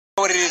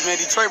what it is, man.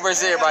 Detroit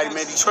versus everybody,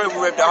 man. Detroit,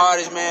 we rep the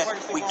hardest, man.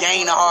 We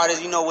gain the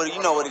hardest. You know what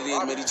it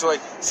is, man. Detroit,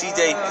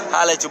 CJ,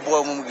 holla at your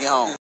boy when we get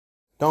home.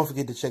 Don't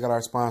forget to check out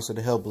our sponsor,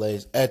 The Health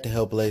Blaze, at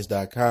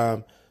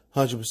thehealthblaze.com.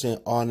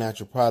 100% all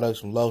natural products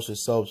from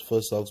lotions, soaps,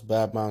 foot soaks,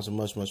 bath bombs, and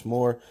much, much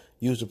more.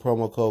 Use the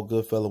promo code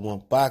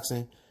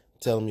Goodfella1Boxing.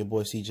 Tell them your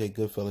boy CJ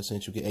Goodfella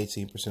sent you. Get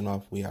 18%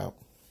 off. We out.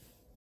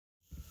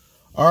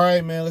 All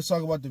right, man, let's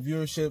talk about the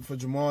viewership for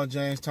Jamal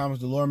James. Thomas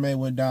Dulorme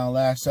went down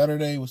last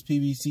Saturday. It was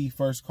PBC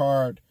first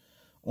card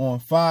on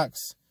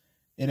Fox.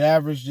 It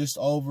averaged just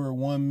over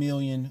 1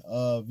 million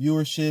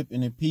viewership,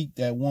 and it peaked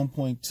at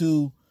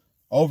 1.2,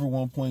 over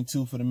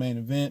 1.2 for the main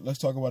event. Let's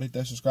talk about it. Hit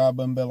that subscribe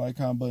button, bell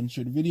icon button,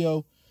 share the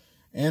video.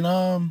 And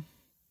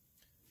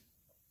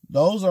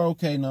those are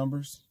okay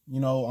numbers. You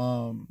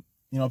know,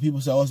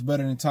 people say, oh, it's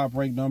better than top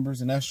rank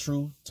numbers, and that's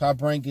true.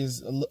 Top rank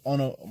is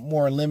on a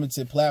more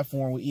limited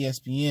platform with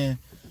ESPN,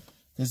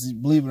 because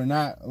believe it or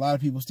not, a lot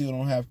of people still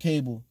don't have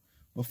cable.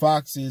 But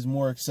Fox is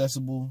more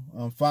accessible.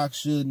 Fox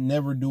should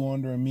never do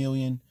under 1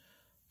 million.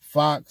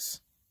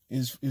 Fox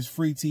is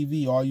free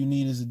TV. All you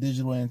need is a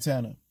digital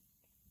antenna.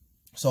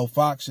 So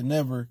Fox should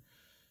never,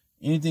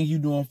 anything you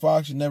do on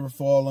Fox should never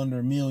fall under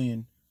 1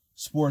 million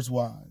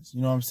sports-wise.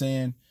 You know what I'm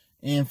saying?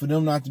 And for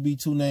them not to be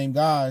two-name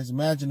guys,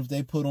 imagine if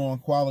they put on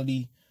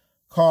quality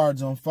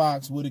cards on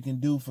Fox, what it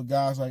can do for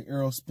guys like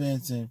Errol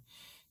Spence and,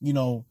 you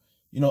know,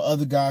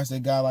 other guys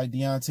that got like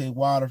Deontay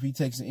Wilder, if he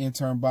takes an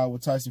intern bout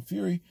with Tyson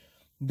Fury,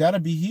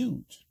 that'd be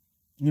huge.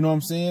 You know what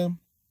I'm saying?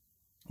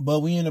 But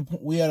we at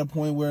a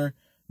point where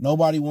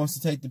nobody wants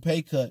to take the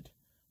pay cut.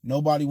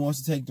 Nobody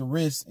wants to take the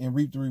risk and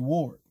reap the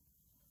reward.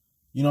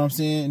 You know what I'm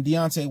saying? And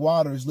Deontay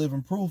Wilder is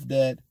living proof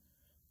that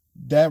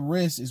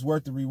risk is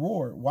worth the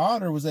reward.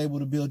 Wilder was able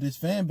to build his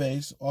fan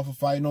base off of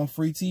fighting on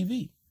free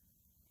TV.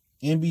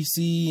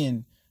 NBC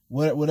and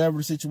whatever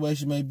the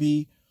situation may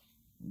be,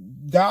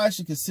 guys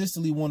should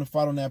consistently want to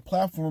fight on that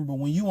platform, but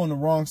when you on the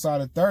wrong side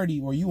of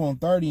 30, or you on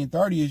 30, and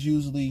 30 is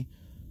usually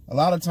a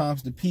lot of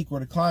times the peak or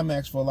the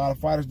climax for a lot of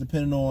fighters,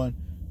 depending on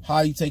how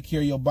you take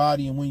care of your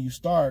body and when you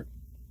start,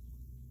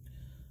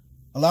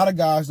 a lot of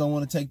guys don't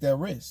want to take that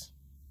risk.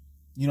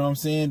 You know what I'm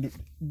saying?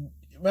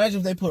 Imagine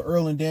if they put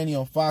Earl and Danny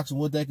on Fox and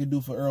what they could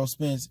do for Errol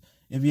Spence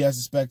if he has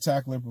a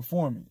spectacular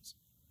performance.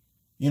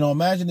 You know,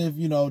 imagine if,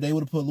 they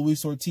would have put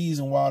Luis Ortiz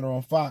and Wilder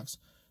on Fox.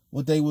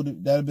 That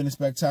would have been a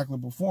spectacular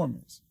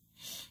performance.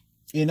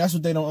 And that's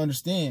what they don't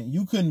understand.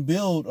 You couldn't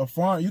build a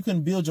farm, you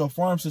couldn't build your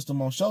farm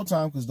system on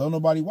Showtime because don't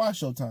nobody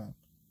watch Showtime.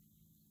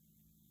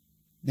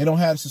 They don't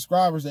have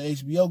subscribers that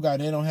HBO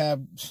got.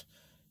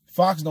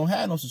 Fox don't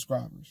have no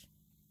subscribers.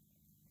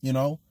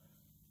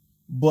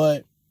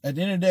 But at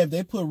the end of the day, if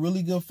they put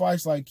really good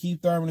fights like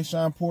Keith Thurman and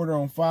Sean Porter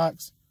on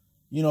Fox,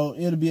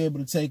 it'll be able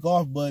to take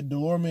off. But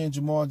Dulorme and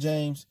Jamal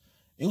James,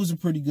 it was a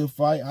pretty good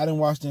fight. I didn't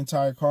watch the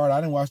entire card. I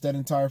didn't watch that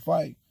entire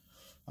fight.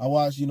 I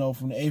watched,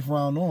 from the 8th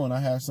round on. I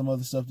had some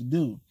other stuff to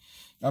do.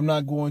 I'm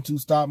not going to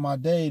stop my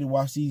day to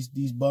watch these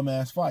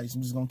bum-ass fights.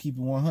 I'm just going to keep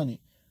it 100.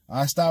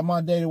 I stop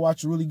my day to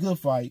watch a really good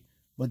fight,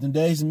 but the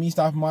days of me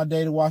stopping my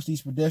day to watch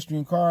these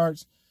pedestrian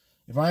cards,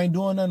 if I ain't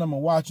doing nothing, I'm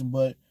going to watch them.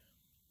 But,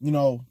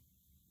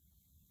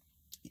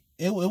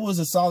 it was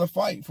a solid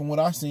fight from what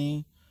I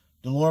seen.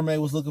 Dulorme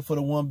was looking for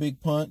the one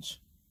big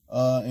punch,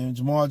 and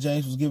Jamal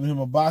James was giving him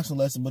a boxing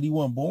lesson, but he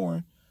wasn't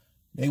boring.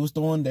 They was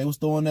throwing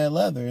that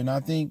leather, and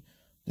I think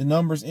the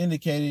numbers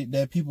indicated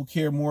that people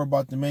care more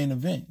about the main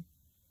event.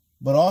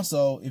 But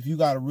also, if you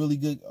got a really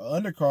good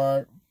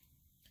undercard,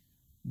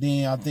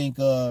 then I think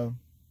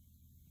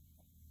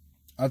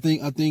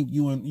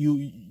you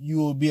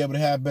will be able to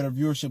have better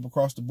viewership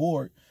across the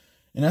board,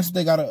 and that's what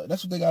they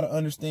gotta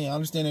understand. I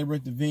understand they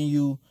rent the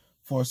venue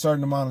for a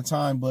certain amount of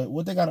time, but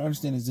what they gotta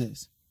understand is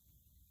this: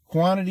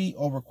 quality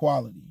over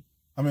quantity,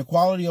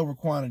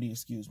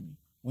 excuse me.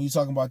 When you're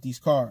talking about these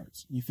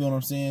cards, you feel what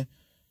I'm saying?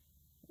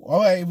 All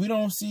right, if we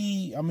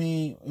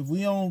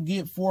don't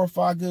get 4 or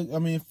 5 good,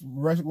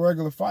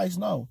 regular fights,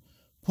 no.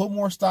 Put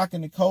more stock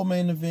in the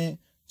co-main event.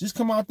 Just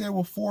come out there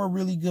with 4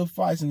 really good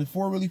fights. And if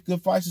 4 really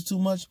good fights is too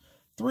much,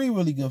 3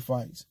 really good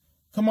fights.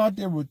 Come out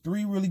there with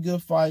 3 really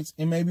good fights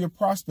and maybe a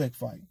prospect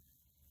fight.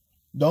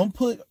 Don't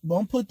put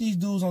these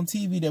dudes on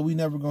TV that we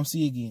never gonna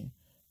see again.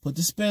 Put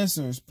the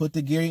Spencers, put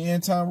the Gary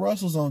Anton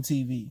Russells on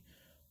TV.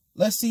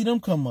 Let's see them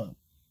come up.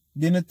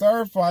 Then the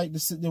third fight, the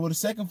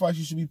second fight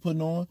you should be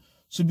putting on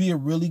should be a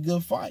really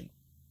good fight.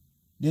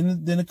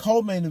 Then the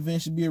co-main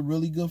event should be a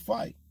really good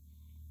fight.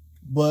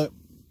 But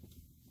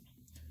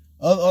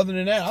other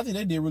than that, I think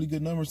they did really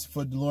good numbers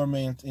for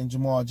Dulorme and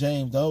Jamal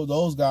James.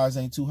 Those guys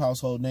ain't 2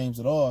 household names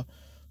at all.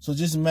 So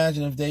just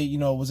imagine if they,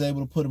 was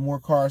able to put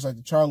more cards like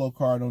the Charlo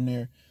card on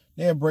there.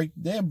 They'll break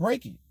it. They'll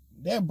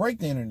break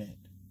the internet.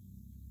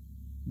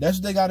 That's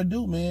what they got to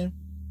do, man.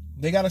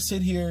 They got to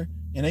sit here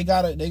and they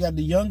got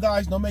the young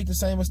guys. Don't make the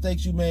same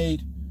mistakes you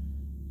made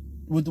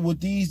with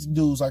these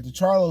dudes like the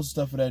Charlos,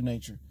 stuff of that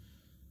nature,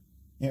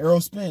 and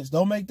Errol Spence.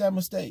 Don't make that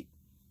mistake.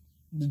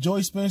 The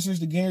Joey Spencers,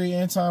 the Gary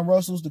Anton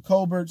Russells, the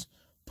Colberts,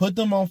 put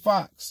them on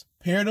Fox.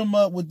 Pair them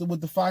up with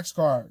the Fox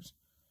cards.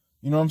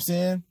 You know what I'm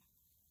saying?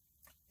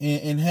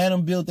 and had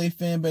them build their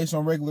fan base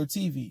on regular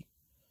TV.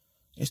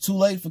 It's too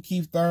late for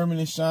Keith Thurman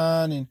and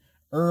Sean and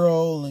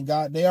Earl and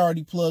God. They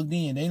already plugged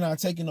in. They not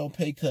taking no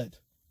pay cut.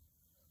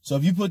 So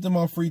if you put them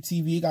on free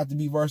TV, it got to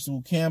be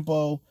Versatile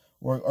Campo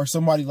or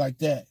somebody like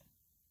that.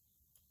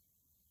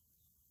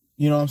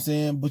 You know what I'm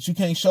saying? But you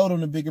can't show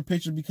them the bigger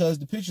picture because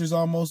the picture's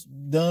almost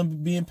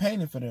done being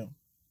painted for them.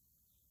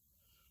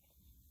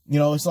 You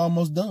know, it's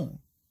almost done.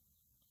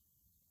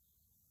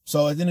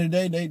 So at the end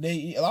of the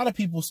day, a lot of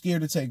people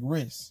scared to take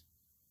risks.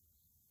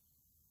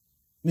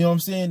 You know what I'm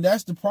saying?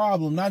 That's the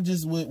problem, not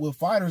just with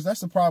fighters. That's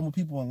the problem with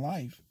people in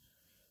life.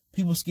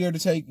 People scared to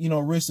take,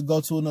 risks to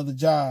go to another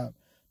job.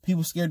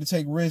 People scared to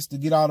take risks to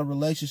get out of a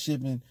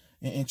relationship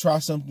and try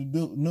something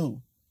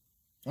new.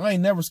 I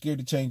ain't never scared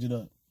to change it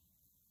up.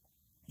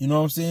 You know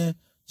what I'm saying?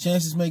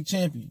 Chances make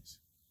champions.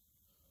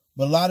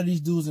 But a lot of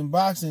these dudes in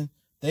boxing,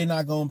 they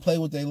not going to play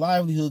with their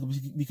livelihood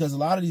because a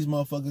lot of these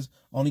motherfuckers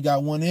only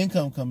got one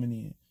income coming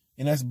in,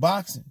 and that's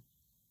boxing.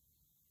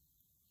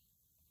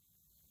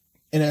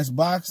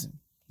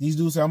 These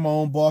dudes say, I'm my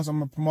own boss,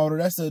 I'm a promoter.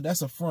 That's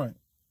a front.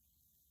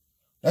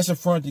 That's a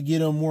front to get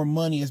them more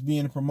money as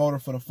being a promoter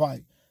for the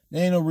fight.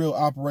 There ain't no real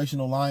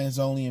operational lions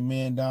only and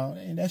man down.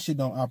 And that shit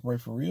don't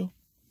operate for real.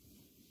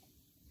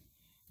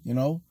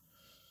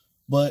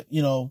 But,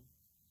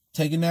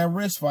 taking that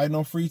risk, fighting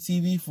on free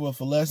TV for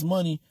less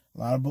money, a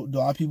lot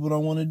of people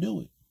don't want to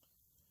do it.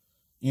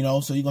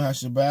 So you're going to have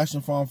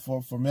Sebastian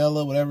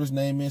Formella, whatever his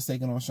name is,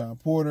 taking on Sean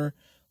Porter,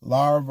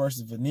 Lara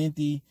versus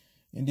Venenti,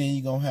 and then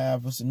you're going to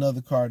have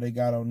another card they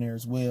got on there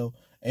as well,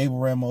 Abel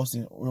Ramos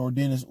or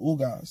Dennis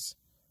Ugas.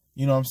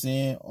 You know what I'm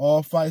saying?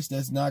 All fights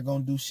that's not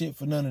going to do shit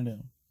for none of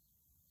them.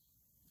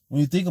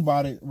 When you think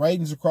about it,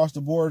 ratings across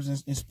the boards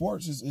in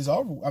sports is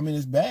over. I mean,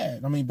 it's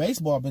bad. I mean,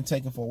 baseball been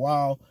taking for a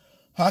while.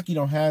 Hockey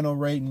don't have no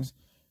ratings.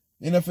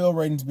 NFL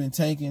ratings been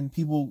tanking.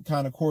 People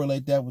kind of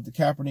correlate that with the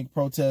Kaepernick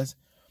protest.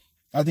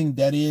 I think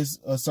that is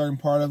a certain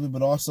part of it,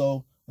 but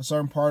also a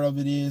certain part of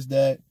it is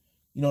that,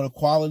 the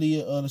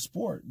quality of the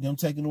sport. Them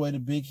taking away the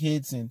big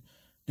hits and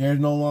there's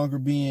no longer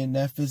being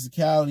that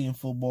physicality in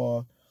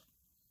football.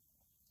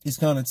 It's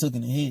kind of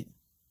taking a hit.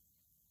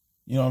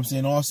 You know what I'm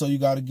saying? Also, you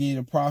got to give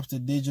the props to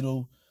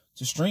digital,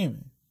 to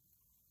streaming.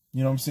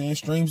 You know what I'm saying?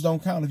 Streams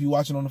don't count. If you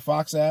watch it on the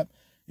Fox app,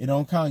 it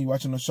don't count. You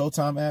watch it on the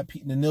Showtime app,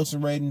 the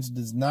Nielsen ratings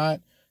does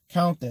not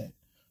count that.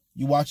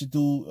 You watch it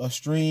through a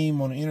stream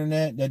on the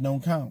internet, that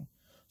don't count.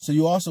 So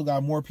you also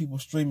got more people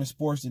streaming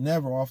sports than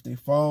ever off their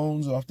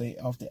phones, off the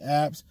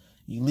apps,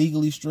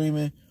 illegally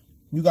streaming.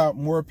 You got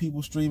more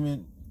people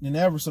streaming than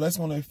ever. So that's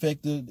going to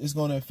affect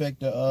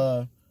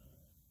the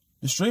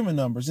streaming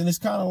numbers. And it's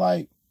kind of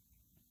like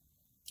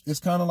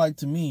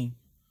to me,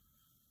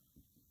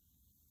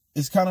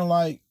 it's kind of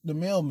like the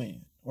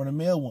mailman or the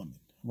mailwoman,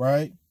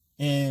 right?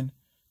 And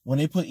when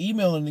they put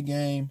email in the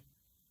game,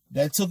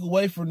 that took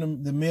away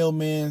from the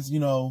mailman's,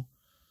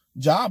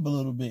 job a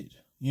little bit.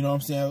 You know what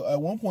I'm saying?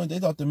 At one point, they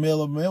thought the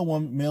mailman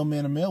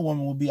or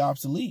mailwoman would be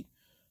obsolete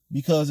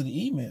because of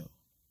the email.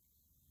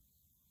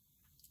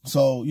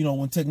 So,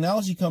 when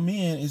technology come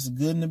in, it's a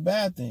good and a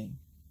bad thing.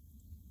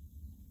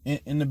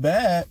 And the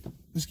bad,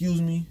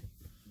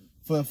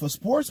 for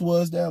sports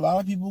was that a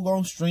lot of people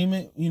going to stream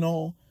it,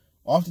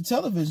 off the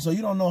television. So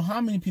you don't know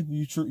how many people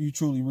you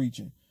truly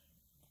reaching.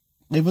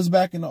 If it was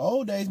back in the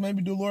old days,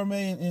 maybe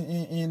Dulorme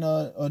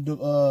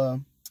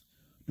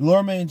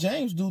and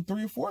James do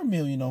 3 or 4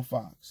 million on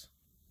Fox.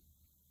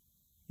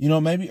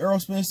 Maybe Earl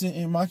Spence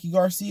and Mikey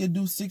Garcia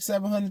do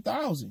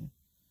 600,000-700,000.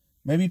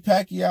 Maybe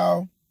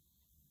Pacquiao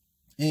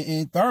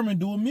and Thurman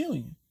do 1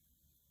 million.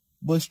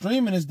 But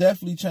streaming has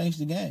definitely changed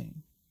the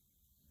game.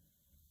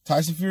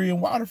 Tyson Fury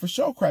and Wilder for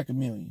sure crack 1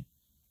 million.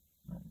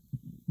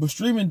 But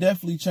streaming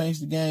definitely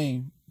changed the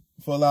game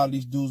for a lot of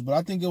these dudes. But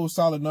I think it was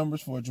solid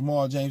numbers for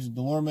Jamal, James, and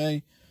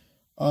Dulorme.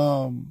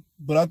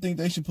 But I think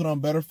they should put on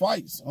better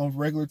fights on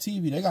regular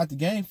TV. They got the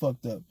game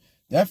fucked up.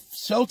 That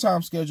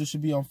Showtime schedule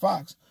should be on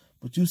Fox.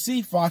 But you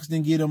see, Fox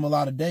didn't give them a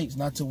lot of dates,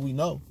 not till we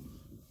know.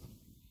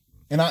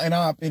 And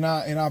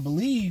I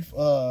believe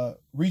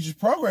Regis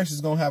Progress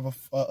is gonna have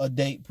a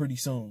date pretty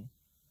soon.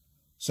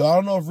 So I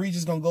don't know if Regis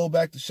is gonna go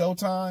back to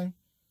Showtime,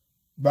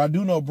 but I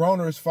do know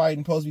Broner is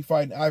supposed to be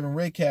fighting Ivan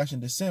Redcash in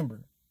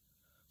December.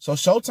 So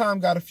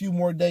Showtime got a few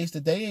more dates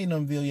that they ain't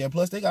unveiled yet.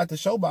 Plus they got the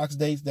Showbox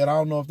dates that I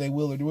don't know if they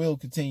will or will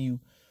continue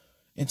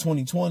in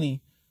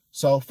 2020.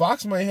 So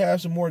Fox may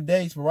have some more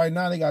dates, but right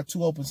now they got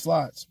 2 open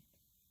slots.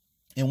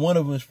 And one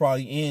of them is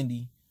probably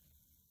Andy.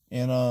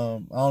 And I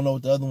don't know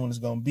what the other one is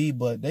going to be,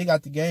 but they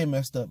got the game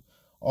messed up.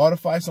 All the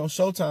fights on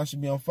Showtime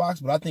should be on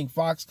Fox, but I think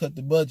Fox cut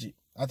the budget.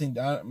 I think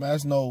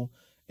that's no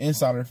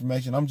insider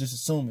information. I'm just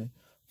assuming.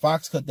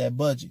 Fox cut that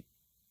budget.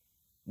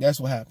 That's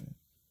what happened.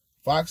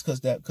 Fox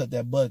cut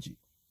that budget.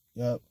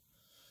 Yep.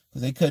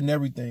 Because they cutting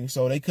everything.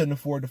 So they couldn't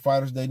afford the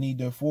fighters they need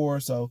to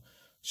afford. So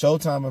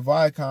Showtime and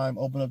Viacom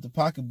opened up the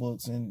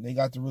pocketbooks and they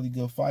got the really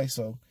good fight.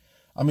 So,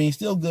 I mean,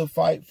 still a good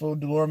fight for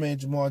Dulorme and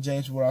Jamal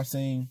James for what I've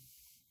seen.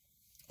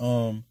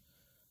 When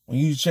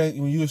you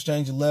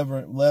exchange leather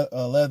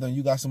and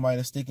you got somebody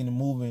that's sticking and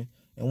moving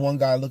and one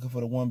guy looking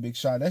for the one big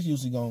shot, that's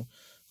usually going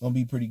gonna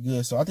be pretty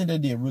good. So I think they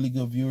did really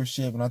good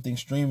viewership, and I think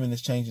streaming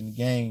is changing the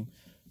game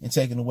and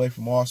taking away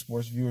from all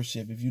sports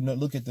viewership. If you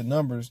look at the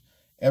numbers,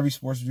 every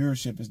sports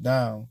viewership is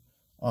down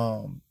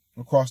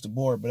across the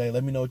board. But hey,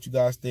 let me know what you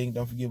guys think.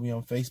 Don't forget me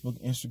on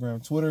Facebook,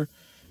 Instagram, Twitter.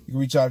 You can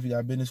reach out if you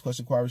got business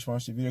question, inquiry,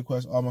 response to video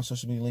requests. All my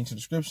social media links in the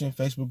description.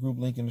 Facebook group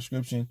link in the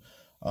description.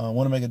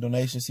 Want to make a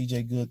donation?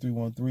 CJ Good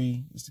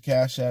 313. It's the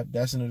Cash App.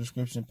 That's in the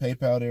description.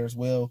 PayPal there as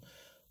well.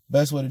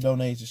 Best way to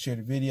donate is to share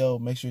the video.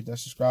 Make sure you hit that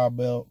subscribe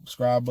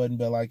button,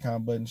 bell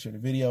icon button, share the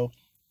video.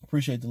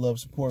 Appreciate the love and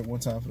support. One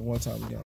time for the one time again.